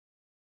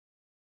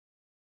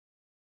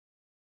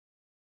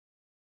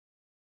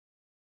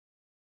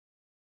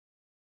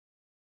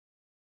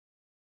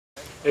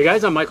Hey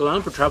guys, I'm Michael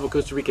Allen for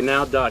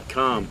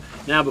TravelCostaRicaNow.com.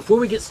 Now, before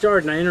we get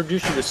started and I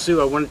introduce you to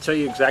Sue, I want to tell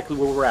you exactly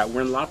where we're at.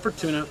 We're in La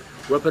Fortuna.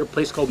 We're up at a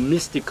place called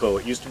Mistico.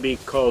 It used to be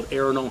called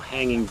Arenal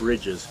Hanging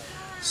Bridges.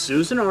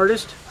 Sue's an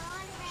artist.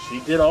 She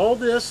did all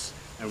this,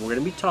 and we're going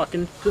to be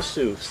talking to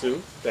Sue. Sue,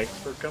 thanks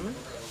for coming.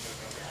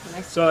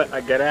 Nice. So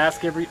I got to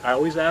ask I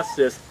always ask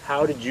this,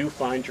 how did you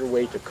find your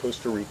way to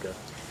Costa Rica?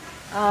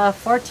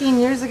 14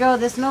 years ago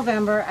this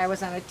November, I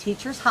was on a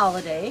teacher's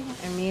holiday,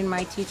 and me and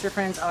my teacher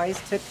friends always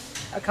took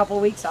a couple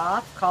weeks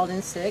off, called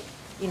in sick,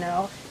 you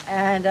know,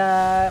 and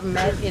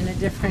met in a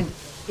different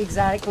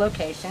exotic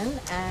location,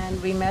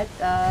 and we met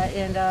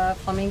in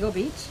Flamingo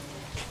Beach,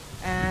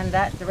 and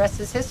the rest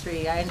is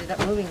history. I ended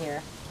up moving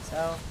here.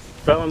 So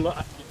Fell in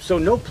love. So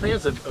no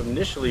plans of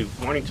initially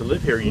wanting to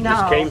live here. You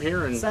just came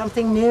here and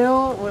something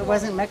new. It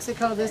wasn't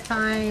Mexico this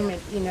time.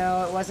 It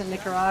wasn't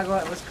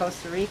Nicaragua. It was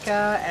Costa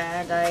Rica,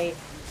 and I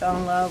fell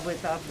in love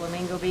with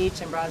Flamingo Beach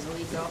and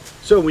Brasilito.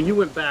 So when you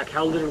went back,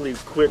 how literally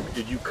quick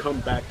did you come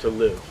back to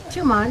live?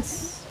 2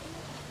 months.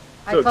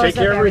 So take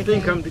care of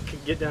everything. Come to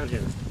get down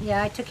here.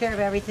 Yeah, I took care of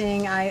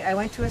everything. I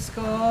went to a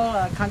school,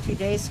 a country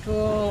day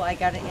school. I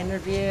got an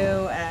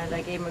interview, and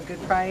I gave them a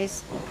good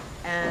price,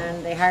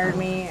 and they hired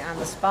me on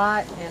the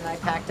spot, and I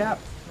packed up,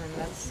 and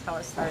that's how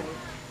it started.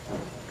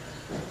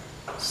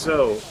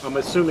 So I'm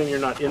assuming you're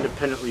not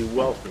independently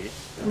wealthy.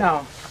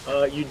 No.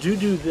 You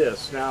do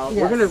this now.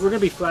 Yes. We're gonna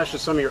be flashing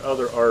some of your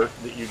other art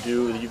that you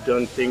do. You've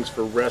done things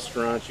for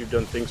restaurants. You've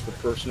done things for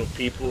personal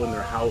people in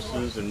their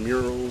houses and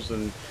murals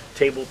and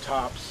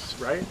tabletops,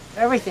 right?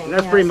 Everything. And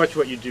that's yes. pretty much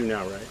what you do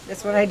now, right?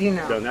 That's what I do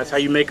now. So that's how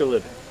you make a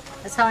living.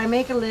 That's how I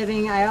make a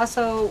living. I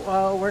also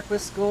work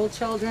with school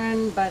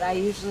children, but I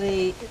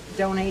usually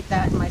donate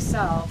that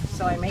myself.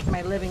 So I make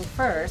my living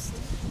first,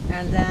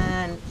 and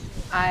then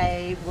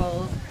I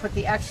will put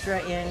the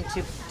extra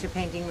into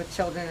painting with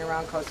children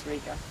around Costa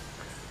Rica.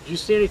 Did you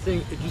see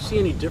anything? Did you see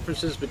any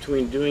differences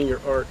between doing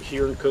your art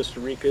here in Costa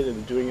Rica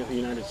and doing it in the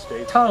United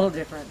States? Total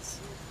difference.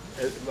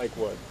 Like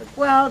what?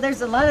 Well,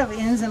 there's a lot of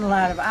ins and a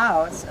lot of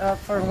outs.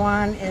 For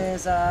one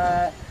is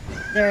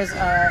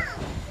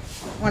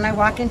when I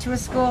walk into a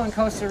school in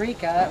Costa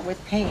Rica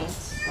with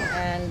paint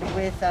and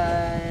with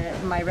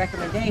my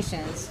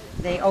recommendations,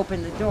 they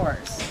open the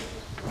doors.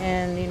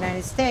 In the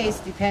United States,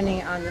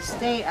 depending on the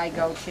state I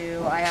go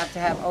to, I have to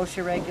have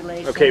OSHA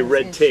regulations. Okay,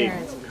 red tape,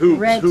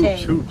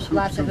 hoops,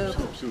 lots of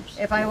hoops.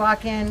 If I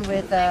walk in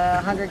with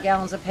 100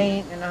 gallons of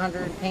paint and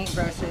 100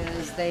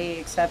 paintbrushes, they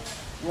accept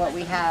what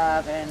we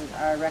have and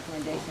our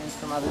recommendations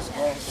from other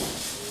schools.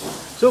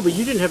 So, but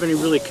you didn't have any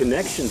really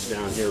connections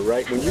down here,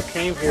 right? When you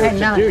came here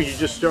to do, you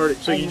just started,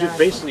 so you just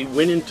basically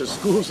went into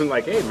schools and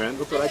like, hey man,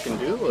 look what I can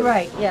do? Or?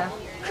 Right, yeah.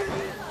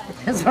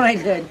 That's what I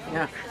did,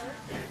 yeah.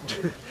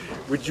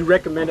 Would you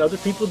recommend other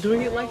people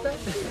doing it like that?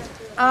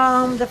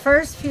 The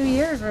first few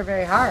years were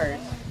very hard.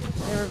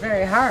 They were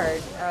very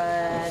hard,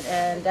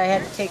 and I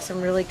had to take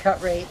some really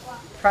cut rate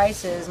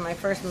prices. My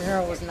first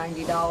mural was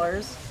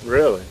 $90.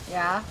 Really?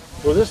 Yeah.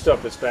 Well, this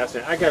stuff is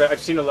fascinating. I've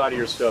seen a lot of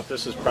your stuff.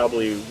 This is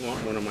probably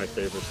one of my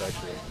favorites,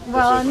 actually.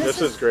 Well, this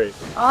is great.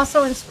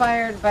 Also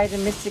inspired by the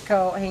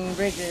Mistico hanging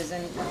bridges,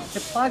 and to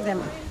plug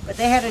them, but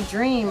they had a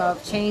dream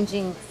of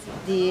changing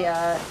the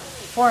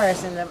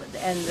forest and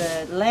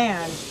the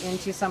land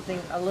into something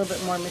a little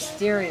bit more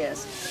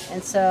mysterious.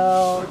 And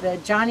so the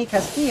Johnny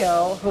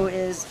Castillo, who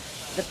is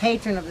the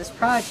patron of this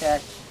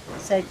project,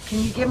 said,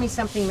 can you give me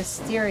something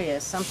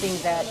mysterious, something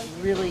that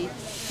really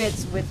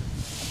fits with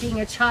being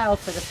a child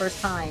for the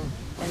first time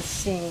and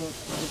seeing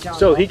the jungle.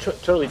 So he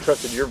totally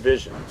trusted your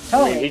vision.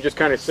 Totally. I mean, he just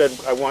kind of said,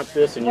 I want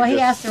this, and he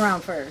asked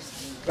around first.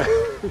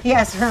 He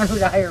asked around who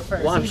to hire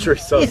first. Well, I'm sure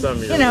he saw some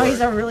of your work. He's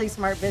a really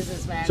smart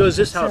businessman. So is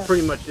this how it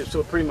pretty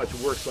much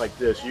works like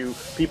this?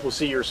 People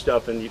see your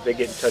stuff and they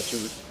get in touch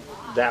with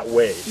you that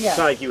way. Yeah. It's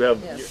not like you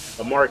have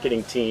a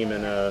marketing team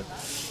and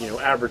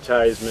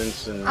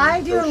advertisements and I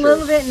do a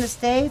little bit in the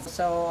States,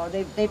 so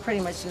they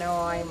pretty much know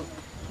I'm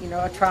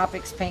a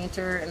tropics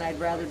painter and I'd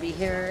rather be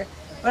here.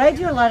 But I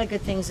do a lot of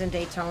good things in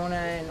Daytona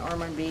and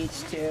Ormond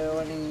Beach too,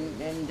 and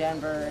in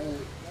Denver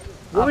and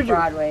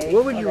Broadway.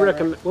 What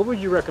would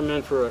you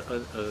recommend for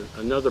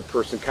another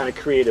person, kind of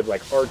creative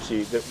like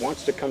Archie, that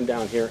wants to come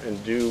down here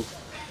and do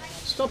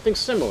something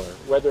similar,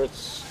 whether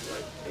it's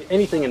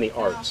anything in the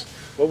arts?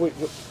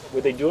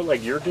 Would they do it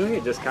like you're doing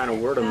it, just kind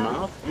of word of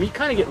mouth? I mean, you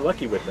kind of get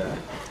lucky with that.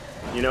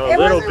 A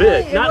little bit.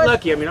 Really, Not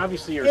lucky. I mean,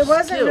 obviously you're skilled. It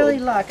wasn't really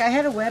skilled. luck. I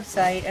had a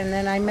website, and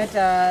then I met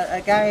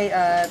a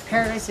guy,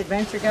 Paradise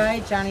Adventure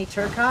guy, Johnny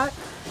Turcotte,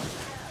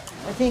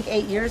 I think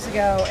 8 years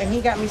ago, and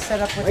he got me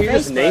set up with Facebook. You're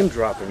just name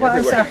dropping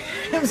everywhere.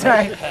 I'm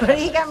sorry. But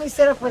he got me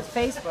set up with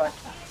Facebook.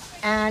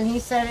 And he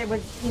said it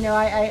would,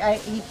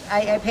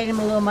 I paid him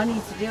a little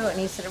money to do it, and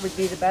he said it would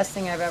be the best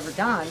thing I've ever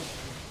done.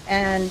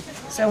 And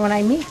so when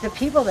I meet the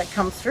people that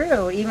come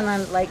through, even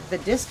on like the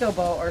disco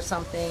boat or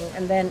something,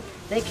 and then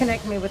they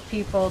connect me with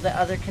people, the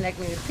other connect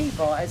me with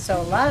people. And so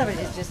a lot of it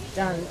is just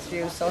done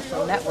through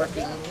social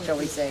networking, shall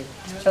we say,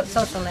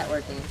 social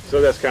networking.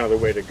 So that's kind of the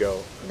way to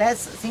go. That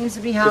seems to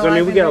be how. Because I mean,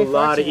 I've we been get a very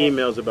lot of fortunate.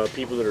 emails about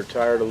people that are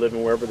tired of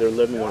living wherever they're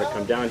living, want to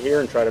come down here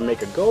and try to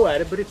make a go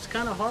at it, but it's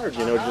kind of hard,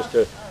 you know, just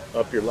to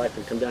up your life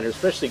and come down here,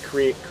 especially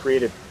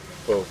creative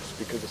folks,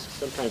 because it's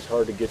sometimes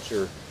hard to get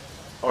your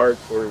art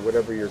or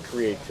whatever your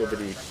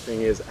creativity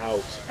thing is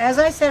out. As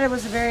I said, it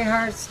was a very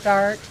hard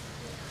start.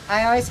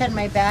 I always had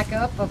my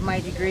backup of my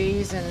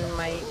degrees and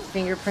my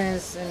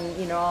fingerprints and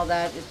you know all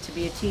that to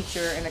be a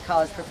teacher and a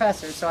college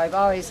professor. So I've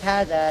always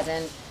had that,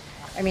 and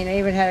I mean I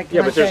even had a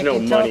Yeah, but contract there's no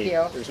in money.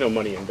 Tokyo. There's no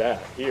money in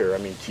that here. I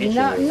mean, teaching.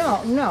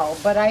 No.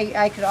 But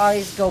I could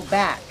always go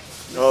back.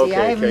 You see,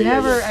 Okay,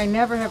 yeah. I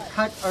never have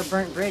cut or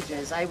burnt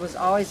bridges. I was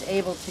always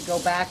able to go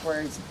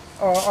backwards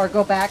or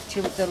go back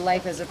to the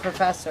life as a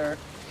professor.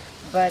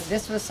 But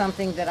this was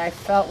something that I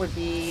felt would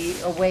be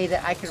a way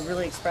that I could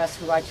really express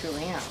who I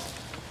truly am.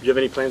 Do you have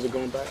any plans of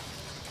going back?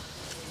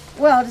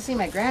 Well, to see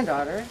my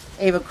granddaughter,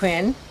 Ava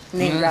Quinn,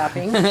 name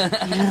dropping. You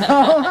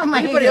know,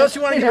 Anybody else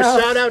you want to give a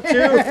shout out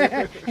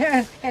to?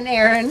 And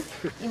Aaron,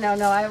 you know,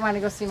 no, I want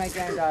to go see my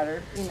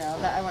granddaughter. You know,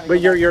 I want to.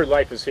 But your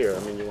life is here. I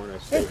mean, you want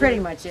to stay It pretty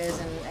here. much is,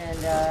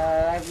 and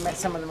I've met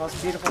some of the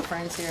most beautiful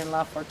friends here in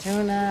La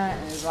Fortuna,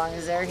 and as long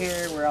as they're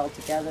here, we're all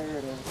together.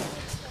 And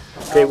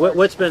Okay,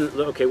 what's been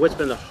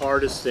the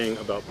hardest thing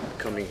about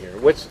coming here?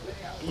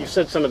 You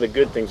said some of the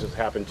good things that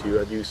happened to you.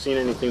 Have you seen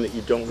anything that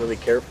you don't really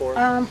care for?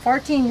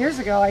 14 years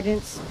ago, I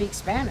didn't speak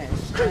Spanish,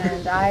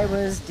 and I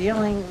was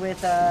dealing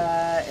with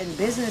in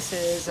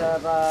businesses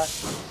of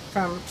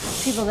from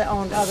people that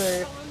owned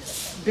other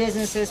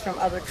businesses from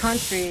other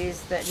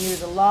countries that knew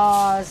the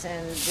laws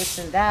and this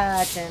and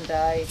that, and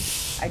I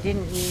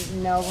didn't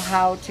know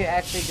how to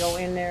actually go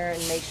in there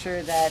and make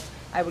sure that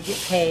I would get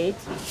paid,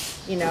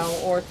 you know,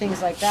 or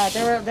things like that.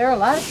 There were a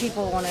lot of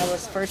people when I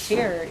was first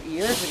here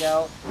years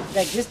ago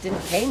that just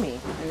didn't pay me,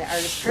 and that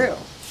is true.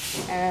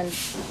 And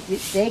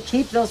they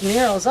keep those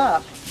murals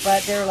up,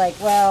 but they're like,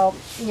 well,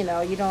 you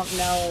know, you don't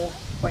know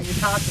what you're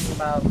talking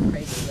about,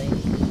 crazy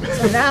lady.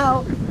 So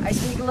now I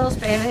speak a little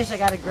Spanish. I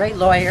got a great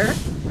lawyer,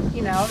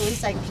 you know, at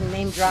least I can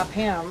name drop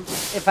him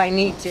if I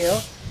need to,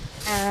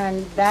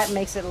 and that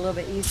makes it a little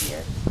bit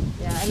easier.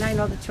 Yeah, and I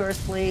know the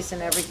tourist police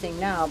and everything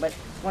now, but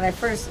when I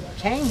first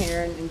came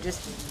here and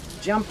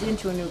just jumped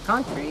into a new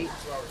country,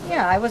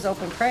 yeah, I was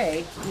open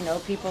prey. You know,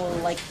 people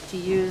like to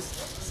use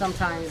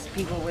sometimes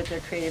people with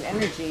their creative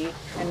energy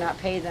and not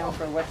pay them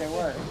for what they're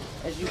worth,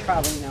 as you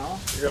probably know.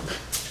 Yep.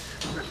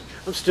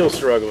 I'm still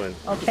struggling.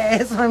 Okay,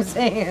 that's what I'm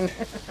saying.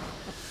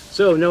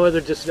 So no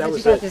other But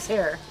you got this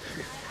hair.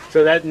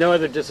 So that no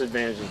other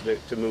disadvantages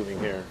to moving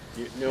here.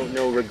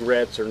 No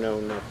regrets or no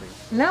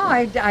nothing. No,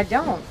 I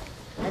don't.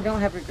 I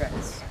don't have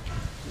regrets.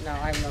 No,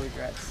 I have no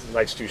regrets.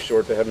 Life's too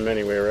short to have them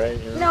anyway, right?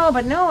 You know?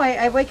 No,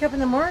 I wake up in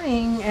the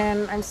morning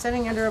and I'm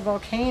sitting under a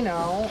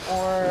volcano,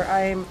 or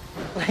I'm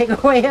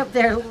like way up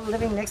there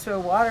living next to a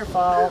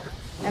waterfall,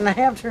 and I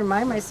have to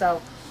remind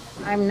myself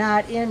I'm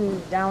not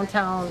in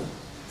downtown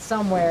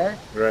somewhere,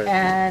 Right.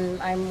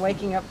 and I'm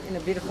waking up in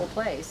a beautiful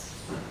place.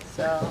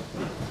 So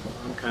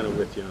I'm kind of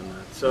with you on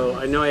that. So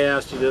I know I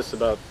asked you this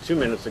about 2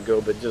 minutes ago,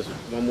 but just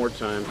one more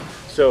time.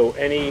 So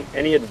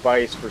any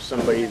advice for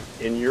somebody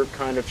in your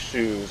kind of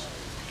shoes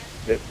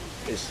that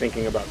is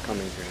thinking about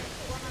coming here?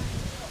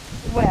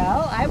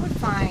 well, I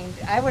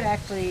would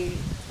actually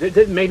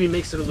That maybe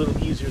makes it a little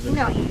easier than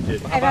no, how you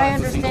did. and I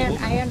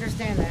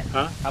understand that.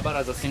 Huh? How about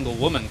as a single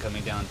woman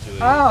coming down to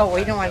it? Oh,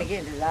 we don't want to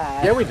get into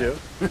that. Yeah, we do.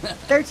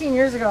 13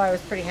 years ago, I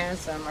was pretty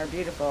handsome or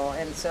beautiful,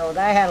 and so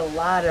I had a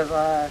lot of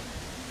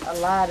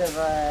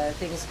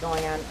things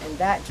going on in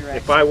that direction.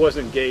 If I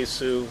wasn't gay,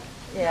 Sue.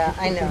 Yeah,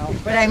 I know,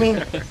 but I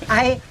mean,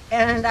 I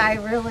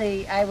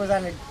was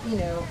on a, you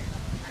know,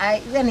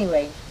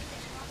 anyway.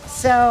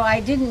 So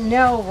I didn't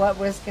know what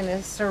was going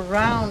to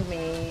surround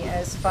me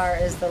as far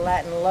as the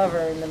Latin lover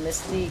and the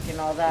mystique and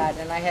all that,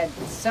 and I had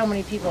so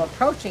many people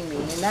approaching me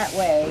in that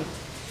way,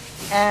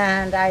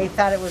 and I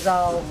thought it was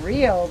all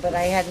real, but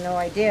I had no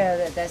idea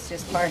that that's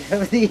just part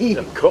of the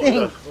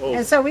thing.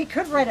 And so we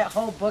could write a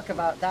whole book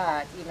about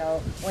that. You know,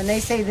 when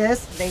they say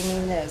this, they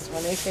mean this.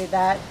 When they say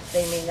that,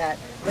 they mean that.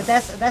 But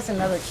that's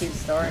another cute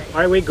story. All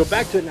right, wait, go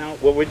back to it now.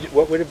 What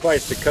would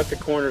advice to cut the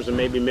corners and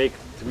maybe make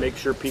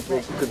sure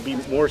people could be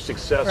more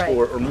successful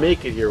or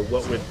make it here?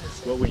 What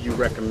would you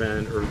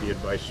recommend, or the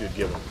advice you'd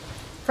give them?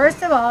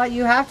 First of all,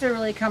 you have to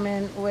really come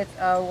in with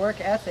a work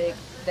ethic,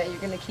 that you're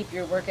going to keep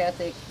your work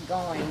ethic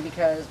going,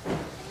 because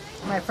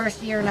my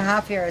first year and a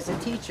half here as a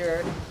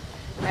teacher,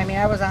 I mean,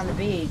 I was on the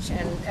beach,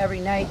 and every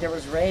night there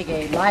was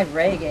reggae, live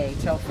reggae,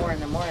 till 4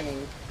 in the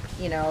morning,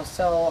 you know,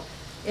 so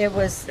it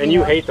was... And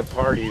you hate the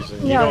parties,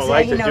 and you don't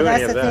like to do any of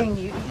that. that's the thing,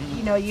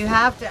 you know, you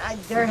have to,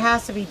 there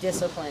has to be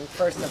discipline,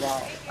 first of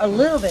all. A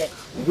little bit.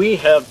 We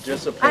have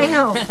discipline. I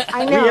know.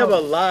 We have a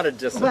lot of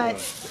discipline.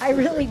 But I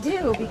really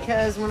do,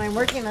 because when I'm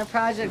working on a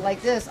project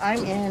like this,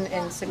 I'm in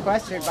and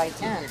sequestered by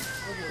 10.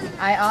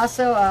 I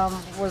also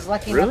was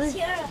lucky enough.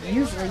 Really?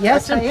 Usually,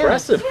 yes, That's I am.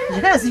 impressive.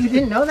 Yes, you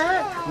didn't know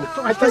that?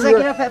 No, I Because thought I you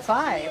were... get up at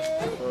 5.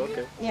 Oh,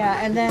 okay.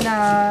 Yeah, and then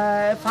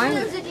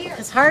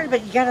it's hard,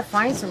 but you got to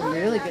find some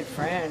really good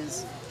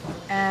friends.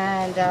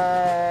 And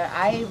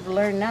I've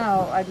learned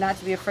now not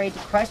to be afraid to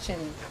question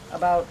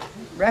about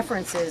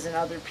references and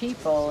other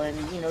people, and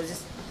you know,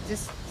 just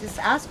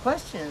ask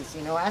questions.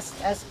 You know,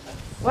 ask.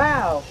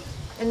 Wow,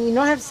 and you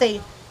don't have to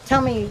say,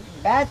 tell me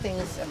bad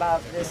things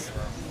about this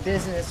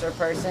business or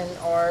person,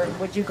 or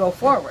would you go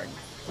forward?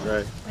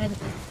 Right. And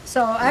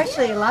so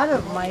actually, a lot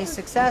of my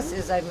success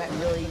is I've met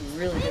really,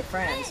 really good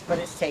friends, but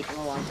it's taken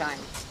a long time.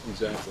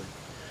 Exactly.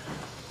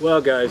 Well,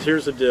 guys,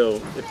 here's the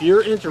deal. If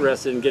you're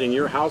interested in getting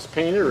your house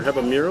painted, or have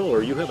a mural,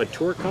 or you have a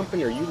tour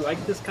company, or you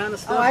like this kind of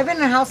stuff. Oh, I've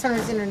been in House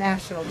Hunters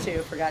International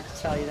too. Forgot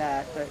to tell you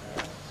that, but.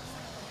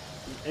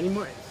 Any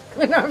more?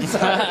 No, I'm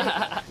sorry.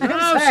 No,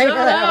 sorry shut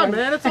up,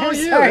 man. It's all I'm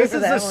you. sorry This for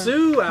is the that one.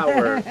 Sue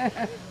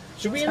hour.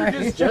 Should we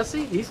introduce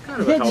Jesse? He's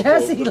kind of a helpful.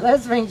 Jesse,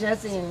 let's bring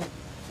Jesse in.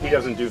 He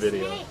doesn't do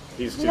video.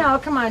 He's too. No,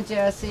 come on,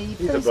 Jesse. He's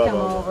Please above come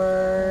all that.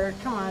 over.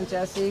 Come on,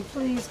 Jesse.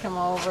 Please come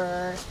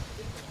over.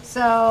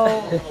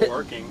 So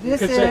Working. this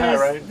can say hi, is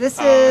right? this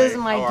Hi, is how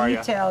my are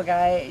ya? detail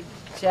guy,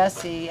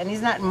 Jesse, and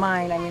he's not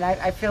mine. I mean,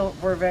 I feel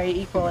we're very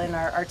equal in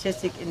our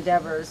artistic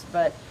endeavors,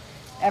 but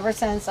ever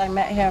since I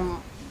met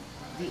him,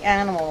 the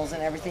animals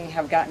and everything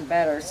have gotten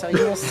better. So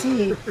you'll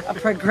see a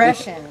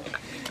progression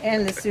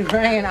in the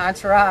Subrian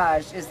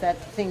entourage, is that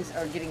things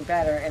are getting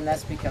better, and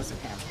that's because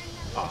of him.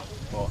 Oh,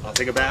 well, I'll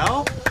take a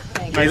bow.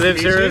 Thank He you. lives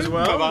to meet here you. as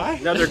well. Bye-bye.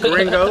 Another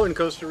gringo in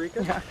Costa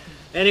Rica. Yeah.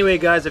 Anyway,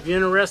 guys, if you're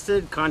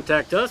interested,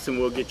 contact us and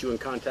we'll get you in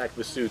contact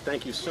with Sue.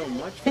 Thank you so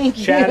much for Thank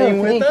you.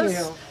 chatting with Thank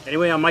us. you.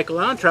 Anyway, I'm Michael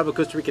Allen,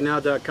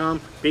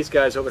 TravelCostaRicaNow.com. Peace,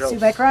 guys. Hope it helps. Sue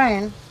Beck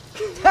Ryan.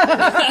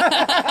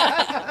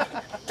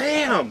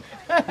 Damn!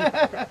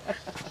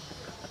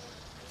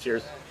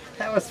 Cheers.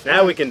 That was fun.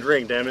 Now we can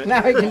drink, damn it.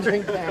 Now we can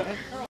drink that.